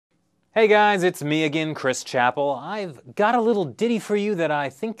Hey guys, it's me again, Chris Chappell. I've got a little ditty for you that I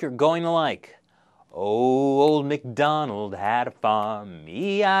think you're going to like. Oh, old McDonald had a farm,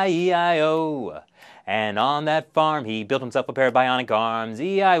 eieio. And on that farm he built himself a pair of bionic arms,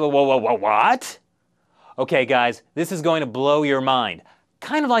 eieio. What? Okay guys, this is going to blow your mind.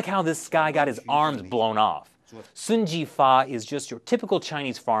 Kind of like how this guy got his arms blown off. Jifa is just your typical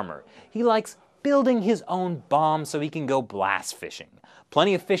Chinese farmer. He likes building his own bomb so he can go blast fishing.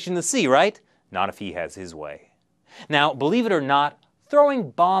 Plenty of fish in the sea, right? Not if he has his way. Now, believe it or not,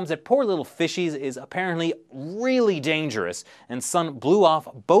 throwing bombs at poor little fishies is apparently really dangerous, and Sun blew off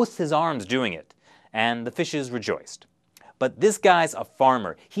both his arms doing it, and the fishes rejoiced. But this guy's a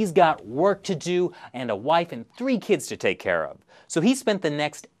farmer. He's got work to do and a wife and 3 kids to take care of. So he spent the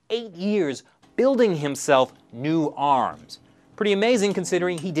next 8 years building himself new arms. Pretty amazing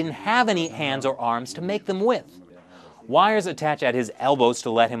considering he didn't have any hands or arms to make them with. Wires attach at his elbows to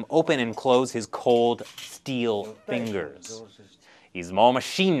let him open and close his cold steel fingers. He's more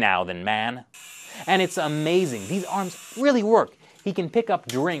machine now than man. And it's amazing. These arms really work. He can pick up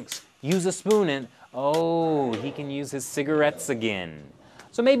drinks, use a spoon, and oh, he can use his cigarettes again.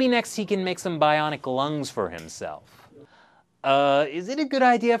 So maybe next he can make some bionic lungs for himself. Is it a good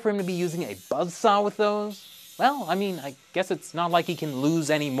idea for him to be using a buzzsaw with those? Well, I mean, I guess it's not like he can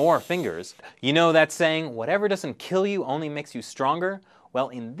lose any more fingers. You know that saying, whatever doesn't kill you only makes you stronger? Well,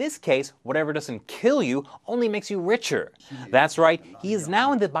 in this case, whatever doesn't kill you only makes you richer. That's right, he is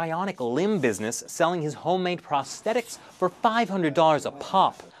now in the bionic limb business, selling his homemade prosthetics for $500 a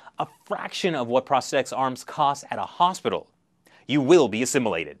pop, a fraction of what prosthetics arms cost at a hospital. You will be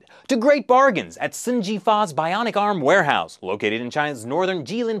assimilated to great bargains at Jifa's Bionic Arm Warehouse, located in China's northern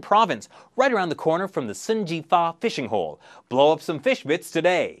Jilin province, right around the corner from the Jifa fishing hole. Blow up some fish bits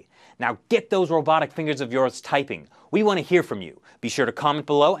today. Now get those robotic fingers of yours typing. We want to hear from you. Be sure to comment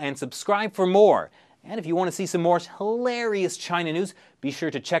below and subscribe for more. And if you want to see some more hilarious China news, be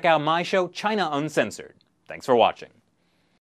sure to check out my show, China Uncensored. Thanks for watching.